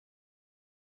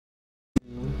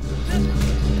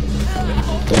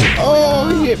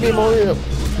Get me more rib.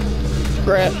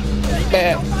 Grab.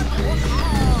 Bad.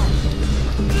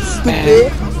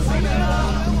 Stupid.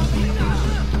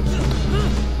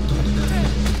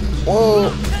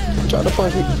 Whoa. Try to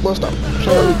punch me. What's up?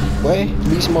 Sorry. Wait.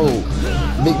 Beast mode.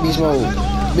 Big beast mode.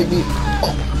 Big beast.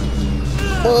 Oh.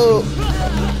 Whoa.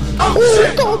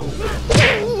 Oh, God.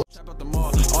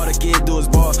 All the kid do is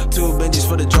ball, 2 benches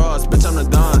for the draws. Bitch, I'm the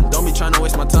Don. Don't be trying to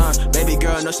waste my time. Baby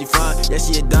girl, know she fine. Yeah,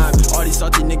 she a dime. All these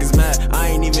salty niggas mad. I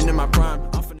ain't even in my prime.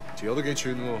條友都幾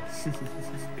串喎。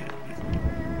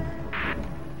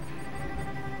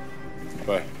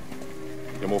喂，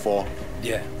有冇貨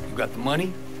Yeah, you got the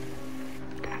money?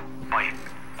 喂，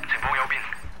情況有變。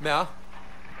咩啊？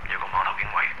有個碼頭警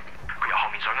衛，佢由後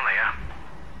面上緊嚟啊！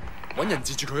揾人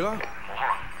截住佢啦！冇可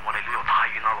能，我哋呢度太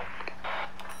遠啦，路。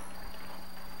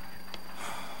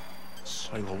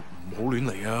細路唔好亂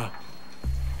嚟啊！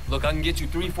 Look, I can get you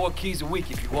 3-4 keys a week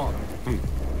if you want.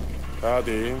 睇下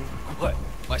點。What?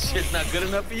 My shit's not good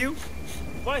enough for you?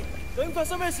 喂，究竟發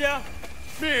生咩事啊？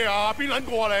咩啊？邊撚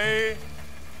個啊你？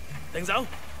停手，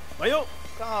咪喐！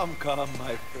 Come,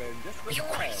 my friend. Just Are you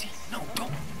crazy? No,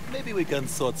 don't. maybe we can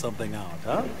sort something out,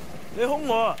 huh? 你兇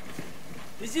我啊！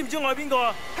你知唔知我係邊個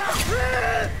啊？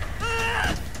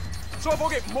所有伙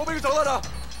計唔好俾佢走得啦！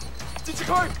截住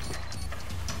佢！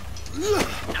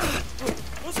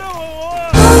好傷害我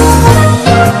啊！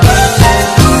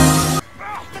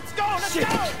 Let's go! Let's go!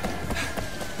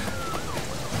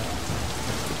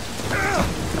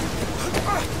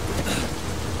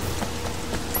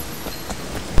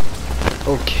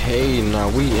 Okay, now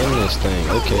we in this thing.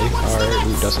 Okay,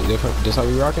 alright, that's a different. This how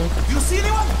we rocking? You see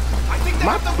anyone? I think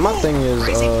My thing is,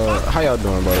 how y'all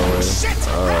doing, by the way?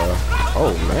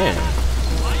 Oh man.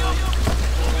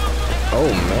 Oh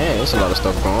man, there's a lot of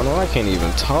stuff going on. I can't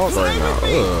even talk right now.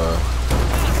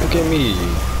 Look at me.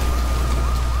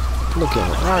 Looking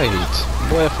right.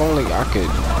 Boy, if only I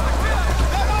could.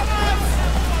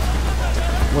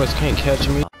 Boys can't catch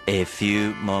me. A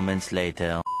few moments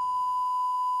later.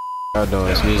 How y'all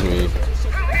doing? Excuse me.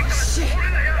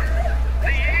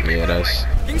 Yeah, that's.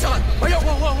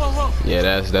 Yeah,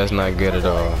 that's not good at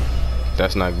all.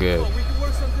 That's not good. We can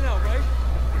work something out, right?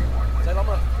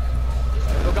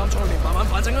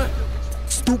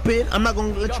 Stupid! I'm not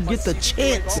gonna let you get the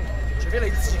chance. 除非你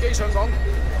自己想講，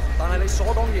但係你所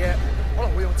講嘢可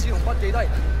能會用紙同筆記低，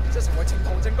即係成為呈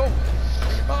堂證供。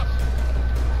明白？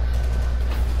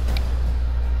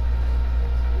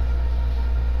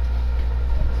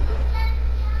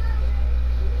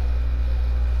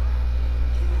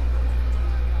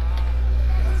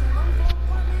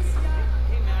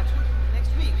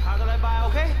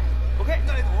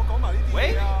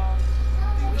 Wait,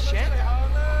 Shen?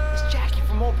 It's Jackie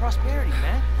from Old Prosperity,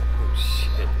 man. Oh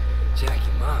shit,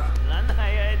 Jackie, ma.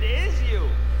 Lanaya, it is you.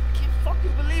 I can't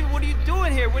fucking believe it. What are you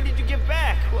doing here? When did you get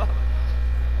back? Well,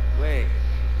 wait.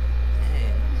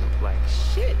 Man, you look like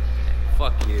shit.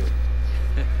 Fuck you.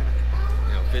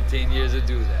 15 years to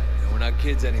do that. We're not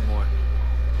kids anymore.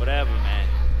 Whatever, man.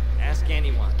 Ask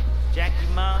anyone. Jackie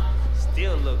Ma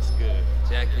still looks good.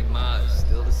 Jackie ma is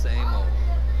still the same old.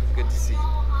 Good to see you.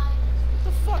 What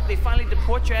the fuck? They finally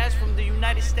deport your ass from the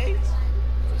United States?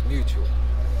 It was mutual.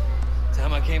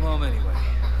 Time I came home anyway.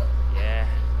 Yeah,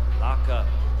 lock up.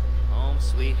 Home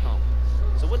sweet home.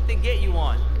 So what they get you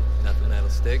on? Nothing that'll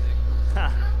stick.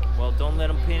 Ha! Well, don't let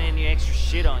them pin any extra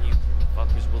shit on you.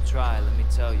 Fuckers will try, let me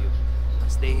tell you.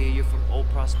 Once they hear you're from Old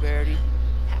Prosperity,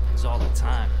 happens all the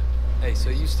time. Hey, so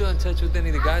you still in touch with any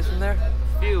of the guys from there?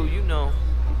 A few, you know.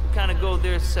 We kind of go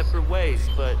their separate ways,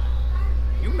 but...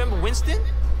 You remember Winston?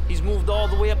 He's moved all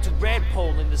the way up to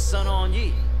Redpole in the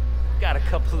HesoTheDonYT. Got a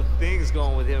couple of things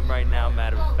going with him right now,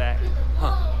 matter of fact.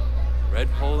 Huh.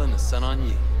 Redpole and the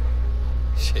HesoTheDonYT.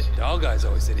 Shit, Dog Eyes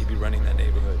always said he'd be running that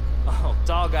neighborhood. Oh,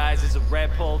 Dog Eyes is a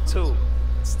Redpole too.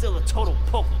 Still a total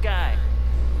poke guy.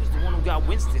 He was the one who got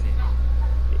Winston in.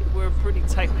 They were pretty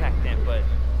tight back then, but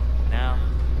now...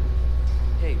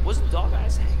 Hey, wasn't Dog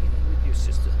Eyes hanging with your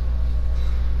sister?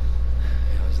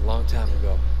 Yeah, it was a long time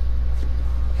ago.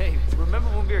 Hey, remember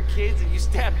when we were kids and you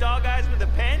stabbed Dog Eyes with a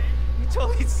pen? You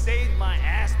totally saved my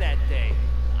ass that day.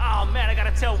 Oh man, I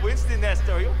gotta tell Winston that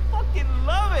story. You'll fucking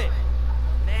love it.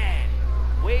 Man,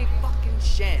 way fucking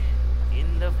Shen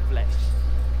in the flesh.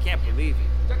 I can't believe it.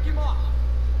 Jackie Ma.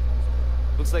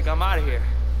 Looks like I'm out of here.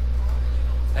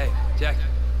 Hey, Jackie.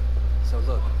 So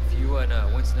look, if you and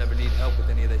Winston ever need help with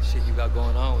any of that shit you got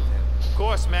going on with him. Of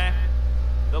course, man.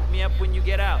 Look me up when you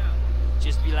get out.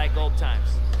 Just be like old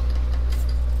times.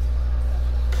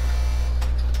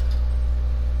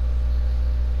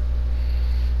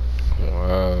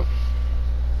 Wow,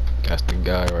 that's the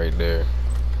guy right there.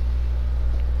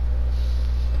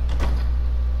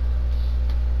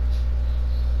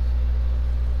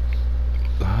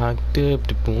 locked up,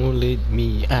 they won't let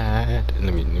me out.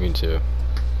 Let me chill.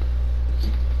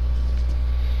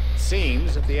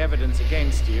 Seems that the evidence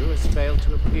against you has failed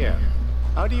to appear.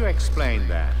 How do you explain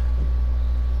that?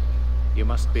 You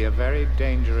must be a very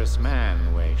dangerous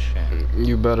man, Wei Shen.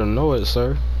 You better know it,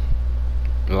 sir.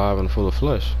 Alive and full of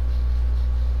flesh.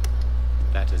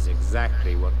 That is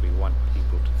exactly what we want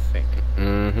people to think.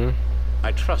 Mm-hmm.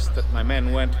 I trust that my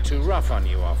men weren't too rough on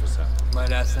you, officer.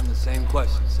 Might ask them the same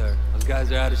question, sir. Those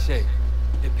guys are out of shape.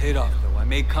 It paid off, though. I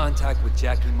made contact with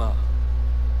Jackie Ma.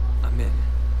 I'm in.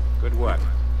 Good work.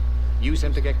 Use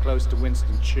him to get close to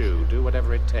Winston Chu. Do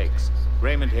whatever it takes.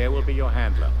 Raymond here will be your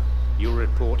handler. You'll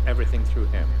report everything through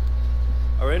him.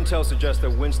 Our intel suggests that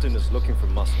Winston is looking for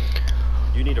muscle.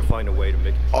 You need to find a way to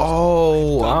make it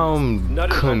possible. Oh, I'm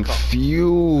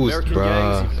confused, American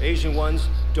bruh. gangs, even Asian ones,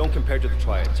 don't compare to the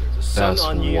triads here. The Sun That's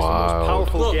On Yi is the most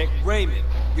powerful Look, gang. Raymond.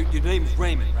 Your name's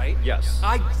Raymond, right? Yes.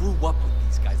 I grew up with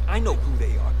these guys. I know who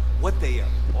they are, what they are.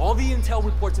 All the intel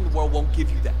reports in the world won't give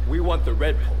you that. We want the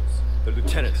Red Poles, the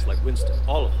lieutenants like Winston,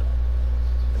 all of them.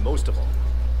 And most of all,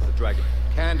 the Dragon.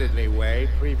 Candidly, Wei,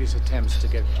 previous attempts to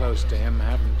get close to him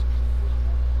haven't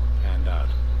panned out.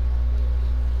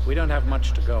 We don't have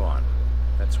much to go on.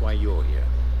 That's why you're here.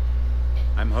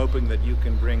 I'm hoping that you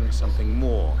can bring something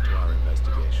more to our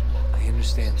investigation. I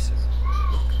understand, sir.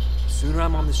 Look, the sooner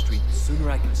I'm on the street, the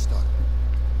sooner I can start.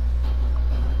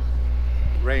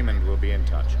 Raymond will be in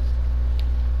touch.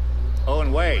 Oh,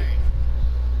 and Wei,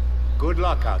 good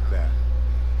luck out there.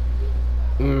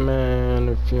 Man,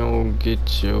 if you don't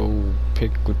get your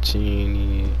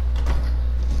piccolini,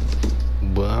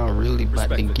 but I'm really about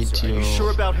to get you. Are you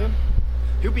sure about him?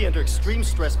 He'll be under extreme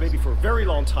stress maybe for a very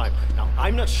long time. Now,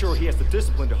 I'm not sure he has the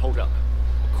discipline to hold up.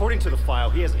 According to the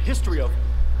file, he has a history of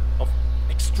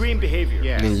extreme behavior.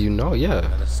 Yes. And you know, yeah.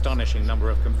 An astonishing number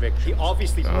of convictions. He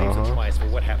obviously blames the triads for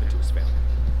what happened to his family.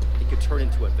 He could turn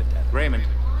into a vendetta. Raymond,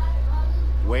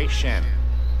 Wei Shen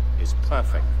is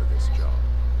perfect for this job.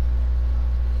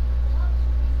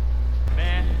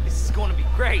 Man, this is gonna be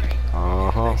great.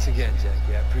 Thanks again,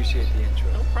 Jackie. I appreciate the intro.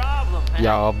 No problem, man.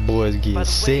 Y'all boys By getting the way,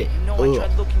 sick. you know I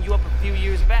tried looking you up a few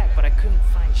years back, but I couldn't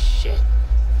find shit.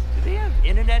 Do they have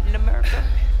internet in America?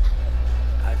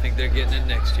 I think they're getting it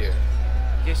next year.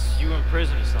 Guess you were in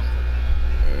prison or something.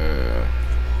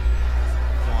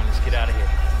 Come on, let's get out of here.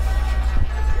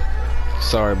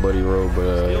 Sorry, Buddy Road,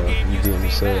 but you getting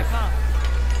sick.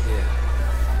 Yeah.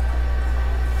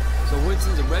 So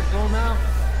Winston's a Red Pole now?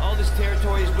 All this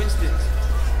territory is Winston's.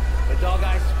 The dog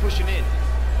eyes is pushing in.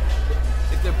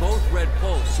 If they're both Red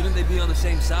Poles, shouldn't they be on the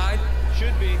same side?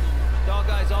 Should be. Dog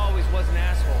eyes always was an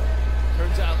asshole.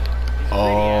 Turns out he's a greedy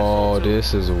asshole too.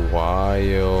 This is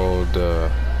wild.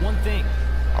 One thing.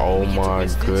 Oh my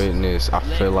goodness, I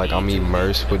feel like I'm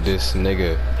immersed with this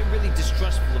nigga. They're really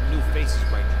distrustful of new faces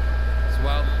right now. It's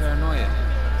wild paranoia.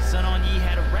 Sun On Yi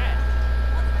had a rat.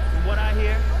 From what I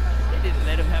hear, they didn't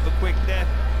let him have a quick death.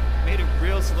 Made it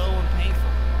real slow and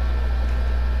painful.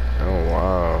 Oh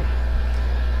wow.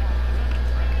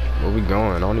 Where we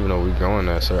going? I don't even know where we going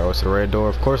at, sir. Oh, it's the red door.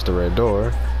 Of course the red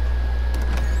door.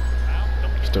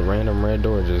 Just a random red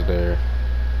door just there.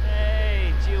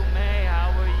 Hey, Jill May,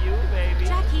 how are you, baby?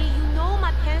 Jackie, you know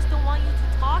my parents don't want you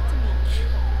to talk to me.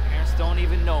 Parents don't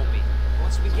even know me.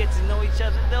 Once we get to know each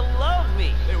other, they'll love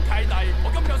me.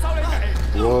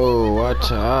 Whoa,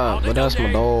 watch out. But that's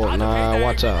my dog. Nah,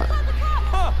 watch out.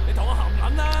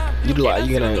 You look like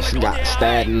you got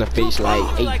stabbed in the face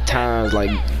like 8 times.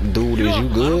 Like, dude, is you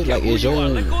good? Like, is your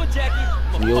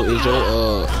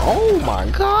oh my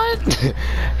god.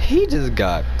 He just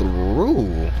got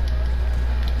through.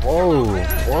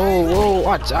 Whoa,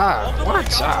 watch out.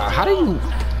 How do you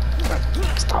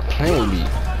stop playing with me?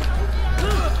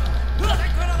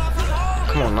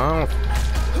 Come on now.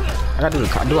 I gotta do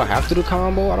the do I have to do the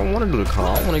combo? I don't want to do the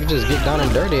combo. I want to just get down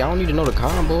and dirty. I don't need to know the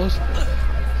combos.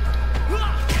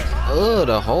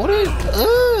 To hold it?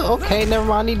 Okay, never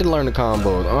mind. I need to learn the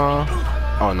combos.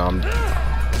 Oh no,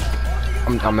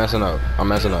 I'm messing up.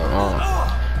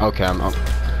 Okay, I'm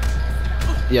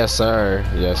yes sir.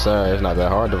 It's not that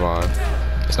hard, Devon.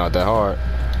 It's not that hard.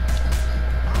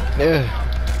 Yeah.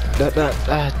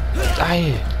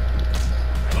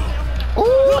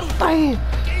 Ooh,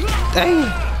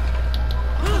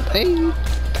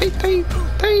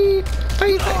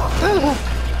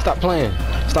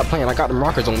 Stop playing. I got them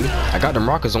rockers on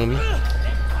me.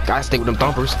 Gotta stay with them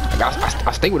thumpers.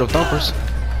 I stay with them thumpers.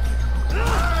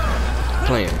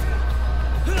 Playing.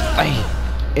 Hey,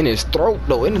 in his throat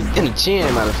though, in the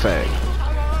chin, matter of fact.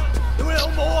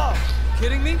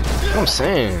 Kidding me? I'm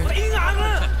saying.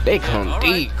 They come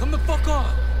deep. Come the fuck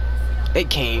on. They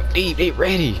came deep. They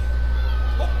ready.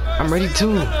 I'm ready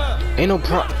too. Ain't no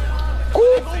pro.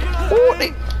 Ooh,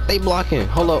 they blocking.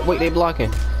 Hold up, wait, they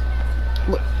blocking.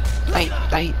 What? They.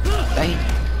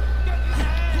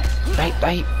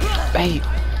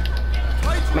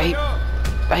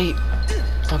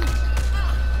 Fuck.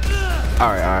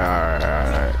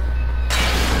 Alright.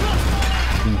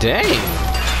 Dang.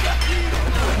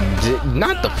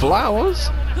 Not the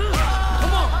flowers.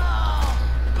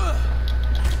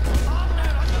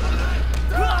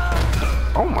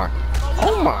 Oh my.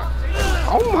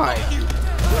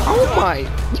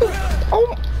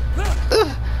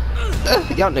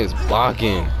 Y'all niggas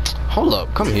blocking. Hold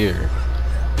up, come here.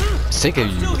 Sick of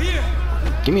you.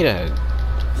 Give me that.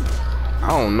 I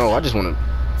don't know, I just wanna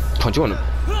punch you in the.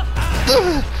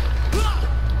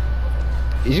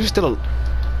 You still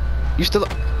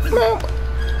man,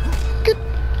 get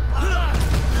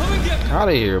out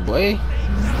of here, boy.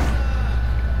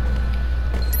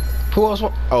 Who else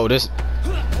want? Oh, this.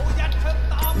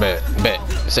 Bet.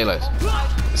 Say less.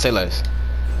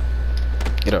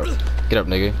 Get up,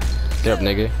 nigga. Get up,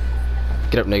 nigga.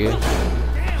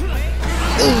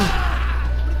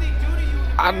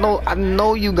 I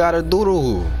know you got a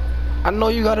doodle.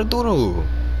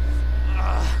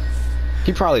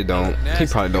 He probably don't.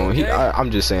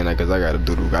 I'm just saying that because I got a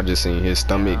doodle. I just seen his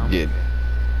stomach get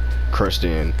crushed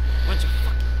in. Bunch of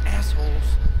fucking assholes.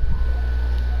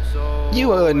 So You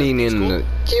wasn't even in the.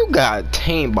 You got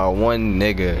tamed by one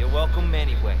nigga. You're welcome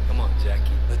anyway. Come on,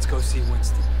 Jackie. Let's go see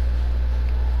Winston.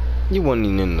 You wasn't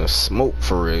even in the smoke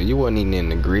for real. You wasn't even in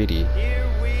the gritty. Here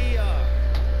we are.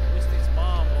 Winston's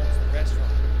mom owns the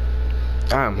restaurant.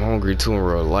 I'm hungry too in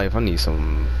real life. I need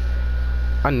some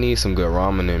good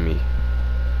ramen in me.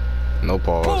 No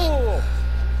pause. Whoa.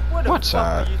 Watch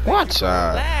out.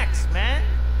 Relax, man.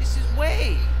 This is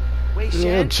way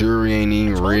Yeah, jury ain't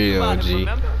even real, G.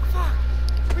 Remember? Fuck.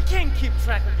 We can't keep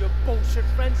track of your bullshit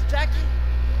friends, Jackie.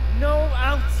 No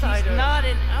outsider. He's not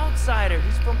an outsider.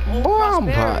 He's from old Boy, I'm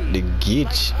prosperity. about to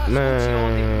get you,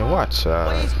 man. Watch But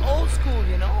out. he's old school,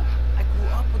 you know? I grew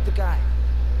up with the guy.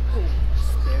 Old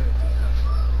prosperity.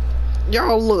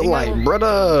 Y'all look like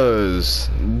brothers,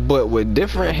 but with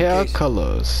different hair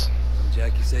colors.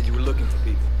 Jackie said you were looking for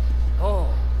people.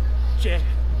 Oh, Jack.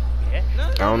 Yeah?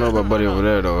 I don't know about buddy over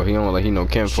there though. He don't like he know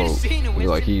kinfolk. He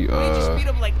like he just beat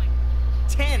up like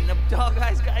 10 of Dog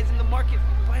Eyes guys in the market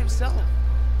by himself.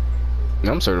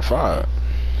 I'm certified.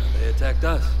 They attacked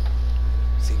us.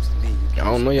 Seems to me. I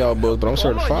don't know y'all boys, but I'm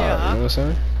certified. You know what I'm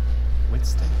saying?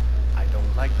 Winston, I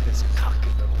don't like this cocky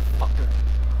little fucker.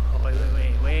 Oh,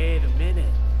 wait a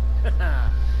minute.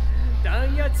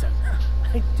 DonYT,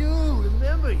 I do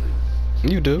remember you.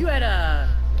 You do. You had a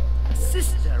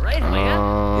sister, right?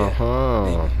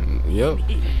 Yep.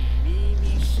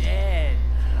 Mimi Shen.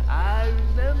 I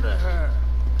remember her.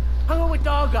 Hung out with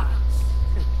Dog Eyes.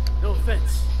 No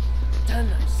offense.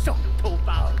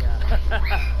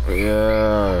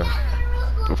 Yeah.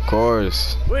 Of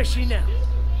course. Where's she now?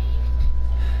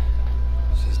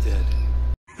 She's dead.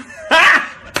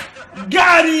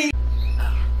 Got him!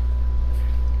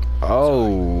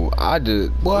 Oh, I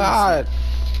did. Boy,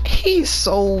 he's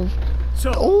so.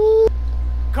 So,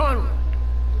 Conroy,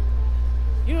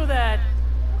 you know that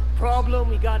problem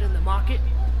we got in the market?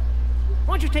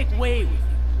 Why don't you take Way with you?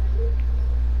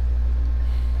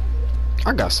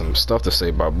 I got some stuff to say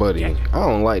about Buddy. I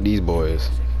don't like these boys.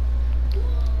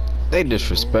 They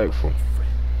disrespectful.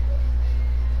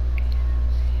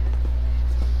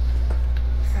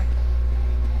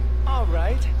 All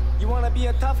right, you wanna be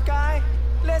a tough guy?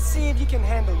 Let's see if you can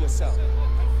handle yourself.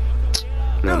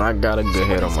 Man, I got a good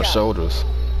head on my shoulders.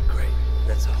 Great.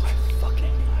 That's all I fucking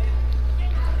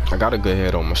need. I got a good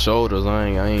head on my shoulders. I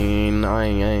ain't.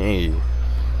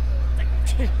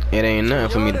 It ain't nothing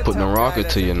for me to put no rocket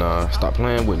to you now. Stop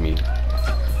playing with me.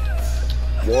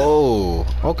 Whoa.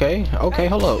 Okay,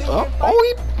 hold up.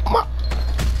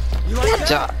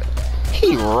 Watch out.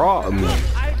 He robbed me.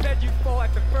 I bet you fall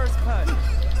at the first punch.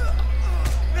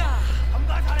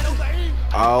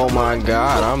 Oh my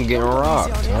god, I'm getting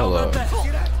rocked. Hold up.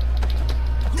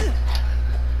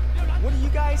 What do you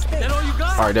guys think?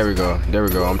 Alright, there we go.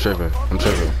 I'm tripping.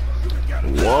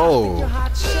 Whoa.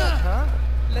 Hot shit, huh?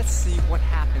 Let's see what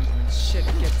happens when shit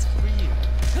gets real.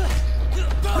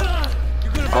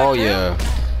 Oh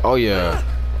yeah.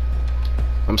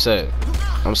 I'm set.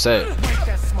 Wipe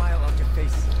that smile off your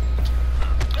face.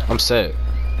 I'm set.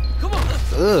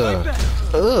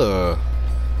 Ugh.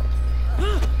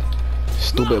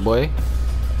 Stupid boy.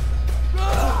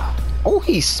 Oh,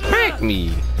 he smacked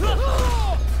me.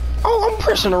 Oh, I'm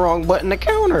pressing the wrong button to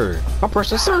counter. I'm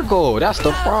pressing circle. That's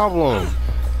the problem.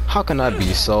 How can I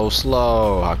be so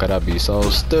slow? How could I be so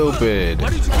stupid? Why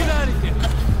did you get out of here?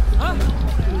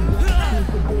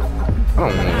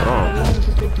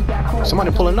 Oh, somebody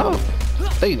pulling up.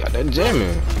 They got that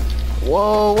jamming.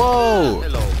 Whoa, whoa.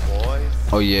 Hello, boys.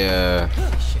 Oh yeah.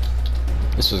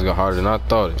 This was harder than I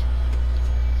thought it.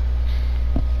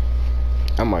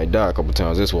 I might die a couple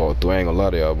times this walkthrough. I ain't gonna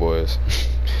lie to y'all boys.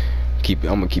 I'm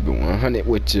gonna keep it 100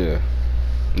 with you.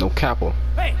 No capo.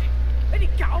 Hey,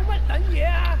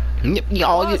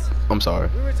 I'm sorry.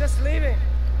 We were just leaving.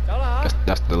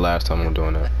 That's the last time I'm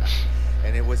doing that.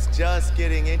 And it was just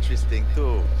getting interesting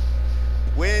too.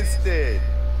 Winston,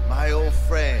 my old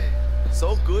friend.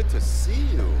 So good to see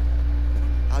you.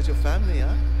 How's your family,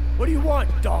 huh? What do you want,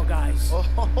 dog eyes?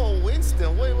 Oh,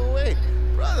 Winston, wait.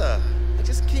 Brother, I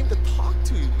just came to talk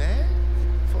to you, man.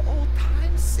 For old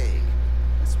time's sake.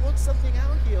 Let's work something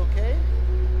out here, okay?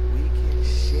 We can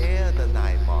share the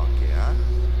night market, huh?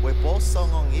 We're both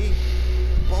Song-Ong-Yi,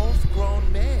 both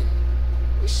grown men.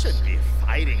 We shouldn't be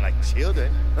fighting like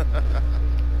children.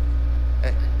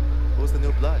 Hey, who's the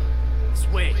new blood?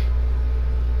 Sway.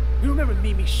 You remember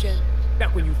Mimi Shen?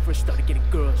 Back when you first started getting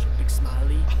girls with Big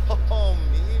Smiley? Oh,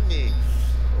 Mimi.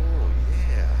 Oh,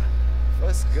 yeah.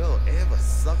 First girl ever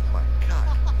sucked my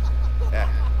cock. Yeah,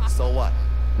 so what?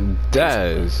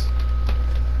 Daz.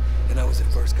 And I was the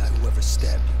first guy who ever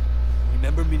stabbed you.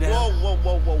 Remember me now?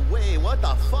 Whoa, wait, what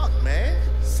the fuck, man?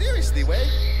 Seriously, wait.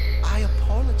 I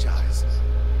apologize.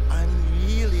 I'm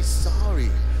really sorry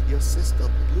your sister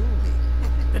blew me.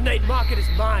 The night market is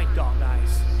mine, dog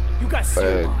eyes. You got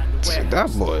Silva in the warehouse.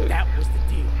 That boy. That was the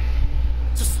deal.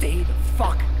 So stay the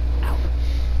fuck out.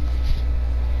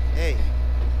 Hey,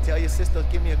 tell your sister to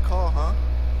give me a call, huh?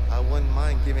 I wouldn't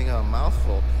mind giving her a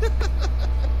mouthful. He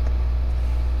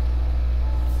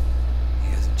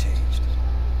hasn't changed.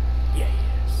 Yeah, he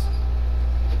is.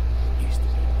 He used to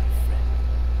be my friend.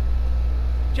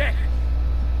 Jack,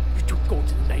 you two go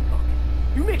to the night market.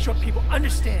 You make sure people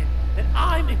understand that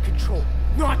I'm in control,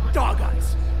 not dog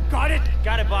eyes. Got it?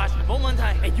 Got it, boss. One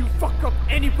time. And you fuck up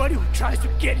anybody who tries to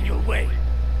get in your way.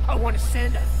 I want to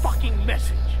send a fucking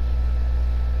message.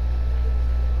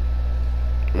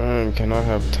 Man, can I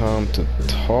have time to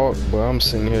talk? But I'm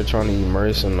sitting here trying to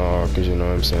immerse and all, cause you know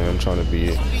what I'm saying. I'm trying to be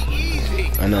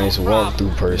a nice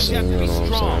walkthrough person. You know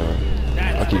what I'm saying.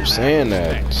 I keep saying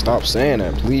that. Stop saying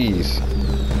that, please.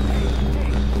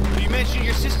 You mentioned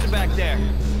your sister back there.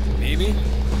 Mimi?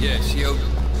 Yeah, she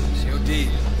OD'd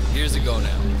years ago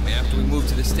now. I mean, after we moved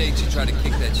to the States, she tried to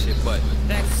kick that shit, but...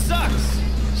 That sucks.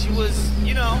 She was,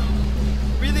 you know,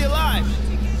 really alive.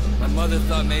 My mother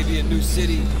thought maybe a new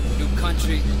city, new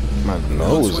country. My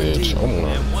nose itch. Oh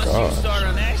my And once you start god.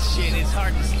 on that shit, it's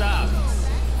hard to stop.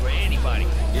 For anybody.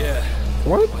 Yeah.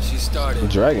 What? When she started.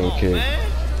 Dragon Kid.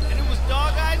 Man. And it was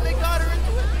dog eyes that got her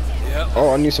into it? Yep.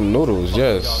 Oh, I need some noodles,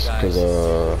 yes. Cause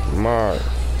my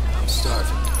I'm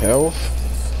starving. health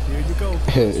Here you go.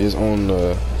 is on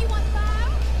the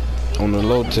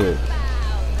low tip.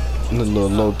 The little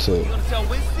low tip. You wanna tell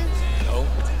Winston? No.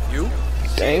 You?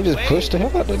 Dang, just push the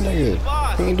hell out that nigga.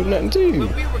 He ain't do nothing to you.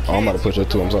 Oh, I'm about to push her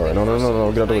too. I'm sorry. No,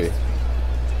 get out the way. You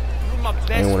were my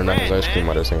best I ain't want to knock his friend, ice cream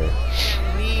out of his hand. It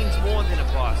means more than a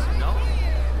boss, you know?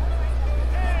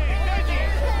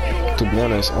 To be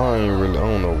honest, I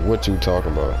don't know what you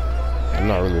talking about. I'm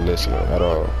not really listening at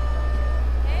all.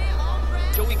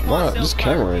 Wow, this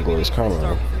camera angle is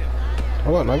camera.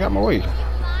 Hold on, I got my way.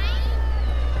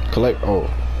 Collect.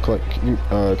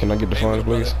 Can I get the funds,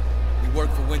 please? We work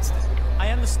for Winston. I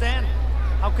understand.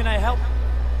 How can I help?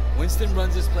 Winston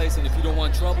runs this place, and if you don't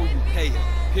want trouble, you pay him.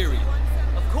 Period.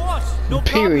 Of course. No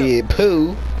Period.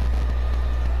 Poo. problem.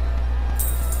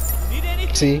 Need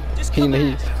anything? See, Just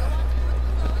he.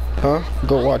 Huh?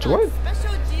 Go watch what?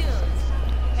 Special deals.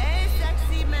 Hey,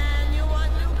 sexy man, you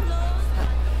want new clothes?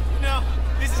 You know,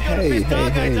 this is gonna Hey, piss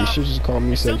Dog Eyes you off. should just call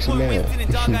me At some sexy point, man. Winston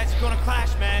and Dog Eyes are gonna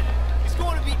clash, man. It's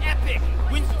going to be epic.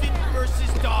 Winston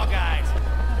versus Dog Eyes.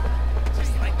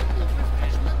 Just like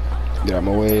Get out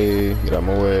my way. Get out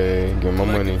my way. Give me my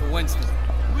money. For Winston.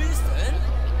 Winston?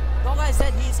 Dog Eye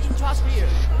said he's in charge here.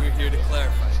 We're here to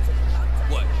clarify.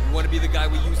 What? You want to be the guy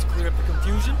we use to clear up the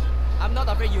confusion? I'm not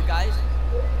afraid, you guys.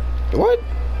 What?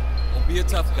 Well, be a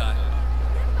tough guy.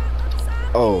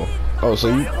 Oh, so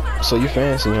you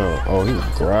fancy, huh? Oh, he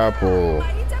grapple.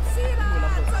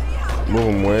 Move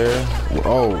him where?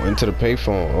 Oh, into the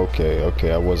payphone.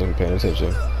 Okay, I wasn't paying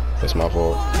attention. That's my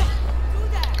fault.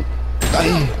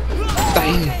 Dang.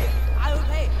 I will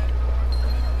pay.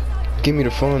 Give me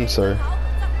the phone, sir.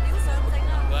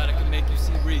 Glad I can make you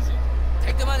see reason.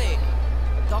 Take the money.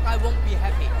 Dog Eye won't be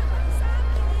happy.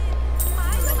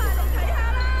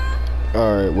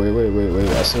 Alright, wait.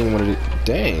 I seen one of these.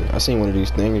 Dang, I seen one of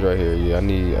these things right here. Yeah, I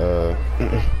need,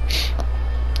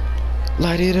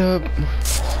 light it up.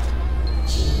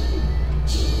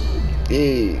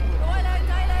 Yeah.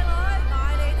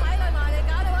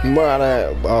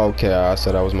 Okay, I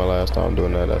said that was my last time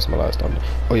doing that. That's my last time.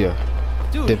 Oh yeah.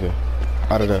 Dude. Dipping.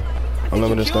 Out of there.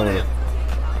 Unlimited stamina.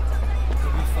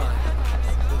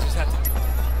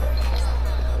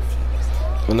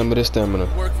 Unlimited stamina.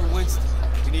 Work for Winston.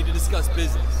 We need to discuss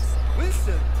business.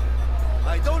 Winston?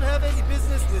 I don't have any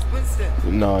business with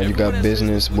Winston. No, you got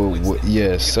business with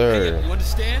yes, sir. You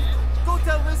understand? Go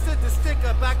tell Winston to stick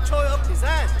a back choy up his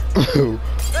ass.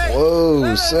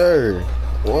 Whoa, sir.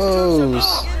 Whoa.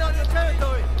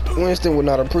 Winston would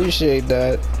not appreciate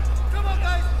that.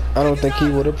 I don't think he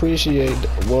would appreciate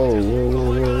that. Whoa, whoa,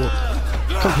 whoa, whoa.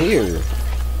 Come here.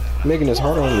 Making this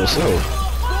harder on yourself.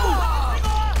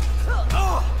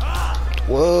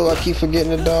 Whoa, I keep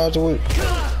forgetting to dodge with.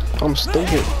 I'm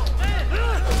stupid.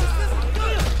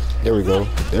 There we go.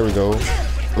 There we go.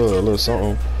 A little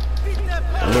something.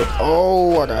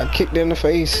 Oh, I got kicked in the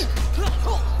face.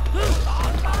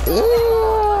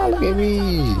 Look at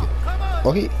me.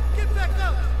 Oh, he.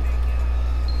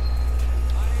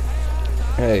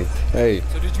 Hey, hey.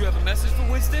 So did you have a message for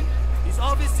Winston? He's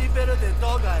obviously better than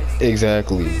Dog Eyes.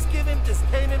 Exactly. Please give him this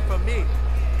payment from me.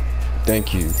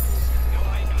 Thank you.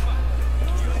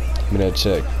 Give me that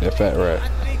check, that fat rat. I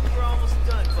think we're almost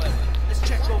done, but let's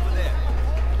check over there.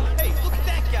 Hey, look at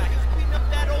that guy. He's beating up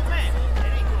that old man.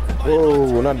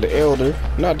 Whoa, not the elder.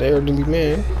 Not the elderly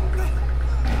man.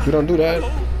 You don't do that.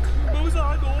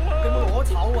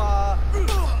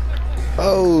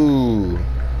 Oh.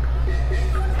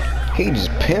 He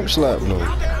just pimp slapped him.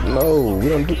 No, we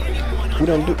don't do.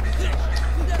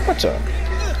 Watch out.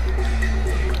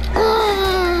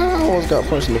 Ah, I almost got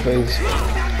punched in the face.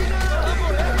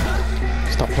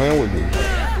 Stop playing with me.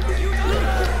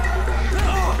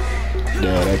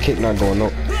 Yeah, that kick not going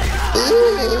up.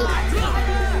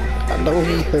 I know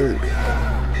he hurt.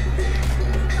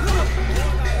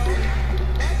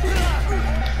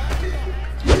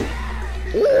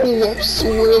 Ooh, I'm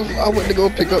swift. I went to go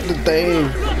pick up the thing.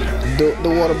 The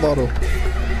water bottle.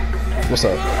 What's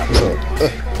up? What's up?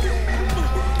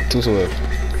 Too swift.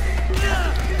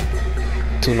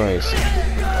 Too nice.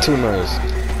 Too nice.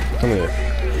 Come here.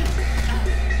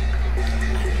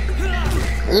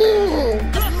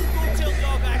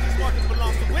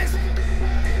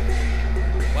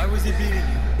 Why was he beating you?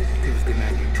 He was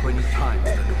demanding 20 times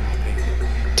the normal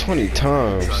payment. 20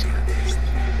 times.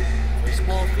 For a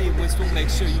small fee, Winston will make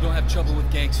sure you don't have trouble with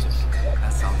gangsters.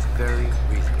 That sounds very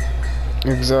reasonable.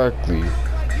 Exactly.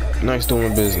 Nice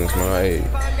doing business, man. Hey,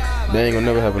 they ain't gonna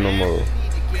never happen no more.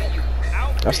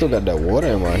 I still got that water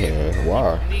in my hand.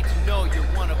 Why? You need to know you're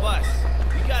one of us.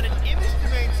 We got an image to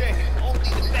maintain. Only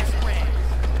the best brands.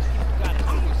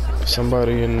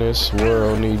 Somebody in this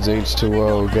world needs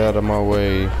H2O. Get out of my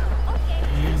way.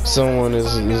 Someone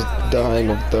is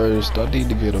dying of thirst. I need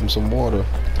to get him some water.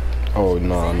 Oh,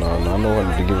 no. I know who I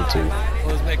need to give it to.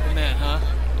 Always make the man, huh?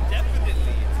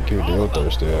 Give it to your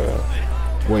thirst, yeah.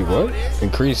 Wait, what?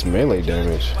 Increased melee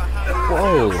damage.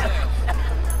 Whoa.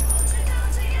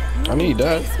 I need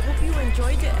that. Hope you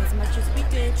enjoyed it as much as we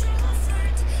did.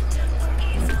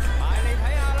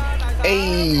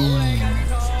 Hey.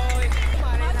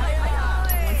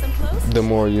 Want some clothes? The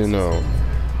more you know.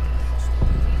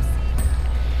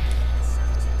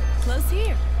 Clothes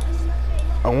here.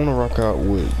 I want to rock out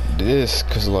with this,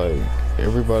 cause like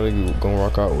everybody gonna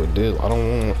rock out with this. I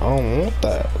don't want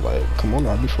that. Like, come on,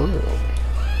 I'll be for real.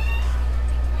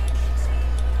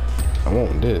 I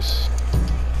want this.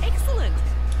 Excellent.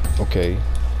 Okay.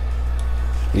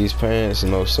 These pants,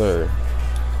 no sir.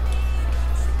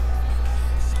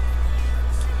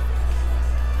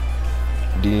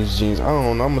 These jeans, I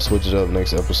don't know. I'm gonna switch it up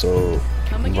next episode.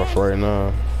 But for right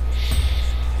now,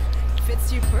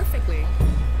 Fits you perfectly.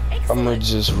 I'm gonna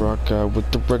just rock out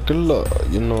with the regular.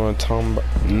 You know what I'm talking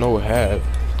about? No hat.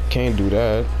 Can't do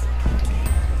that.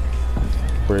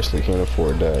 Bracelet can't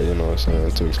afford that. You know what I'm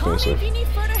saying? Too expensive.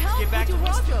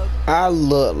 I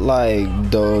look like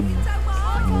the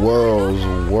world's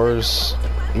worst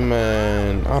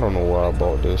man. I don't know why I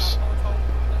bought this.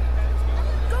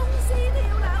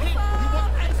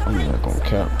 I'm not gonna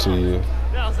cap to you.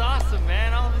 That was awesome,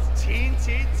 man. All this teen.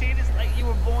 It's like you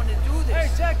were born to do this. Hey,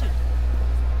 Jackie.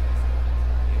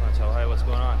 You want to tell her what's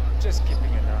going on? Just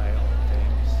keeping an eye on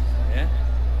things. Yeah?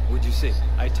 What'd you see?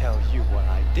 I tell you what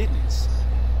I didn't see.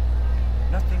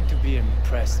 Nothing to be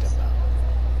impressed about.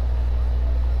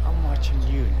 I'm watching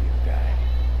you, new guy.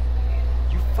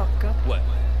 You fuck up. What?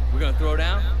 We're gonna throw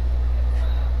down?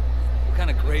 What kind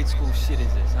of grade school shit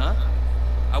is this, huh?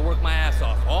 I work my ass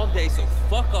off all day, so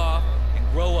fuck off and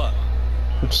grow up.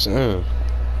 I'm saying.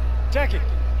 Jackie,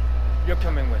 you're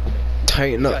coming with me.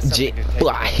 Tighten up, Jet. Boy,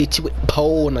 I hit you with the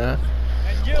pole now.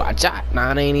 Watch out.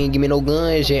 Nah, they ain't even give me no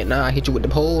guns yet. Nah, I hit you with the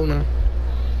pole now.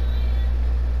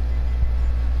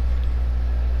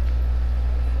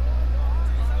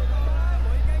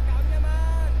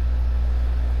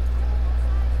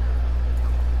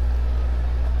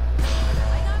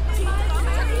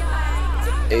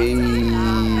 Hey,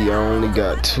 I only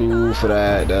got 2 for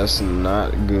that. That's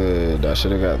not good. I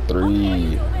should have got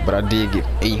 3. But I did get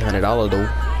 $800 though.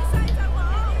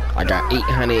 I got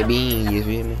 800 beans, you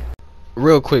feel me?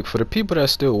 Real quick, for the people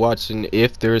that's still watching,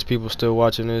 if there's people still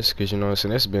watching this, because you know what I'm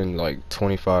saying, it's been like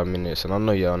 25 minutes, and I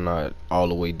know y'all not all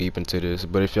the way deep into this,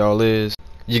 but if y'all is,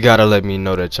 you gotta let me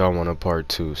know that y'all want a part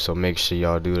 2, so make sure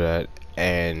y'all do that,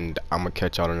 and I'm gonna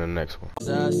catch y'all in the next one.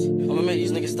 I'm gonna make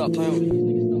these niggas stop playing with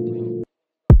me.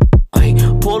 Hey,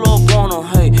 pull up on them,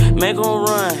 hey, make them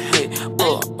run, hey,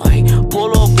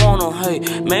 pull up on them, hey,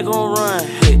 make them run.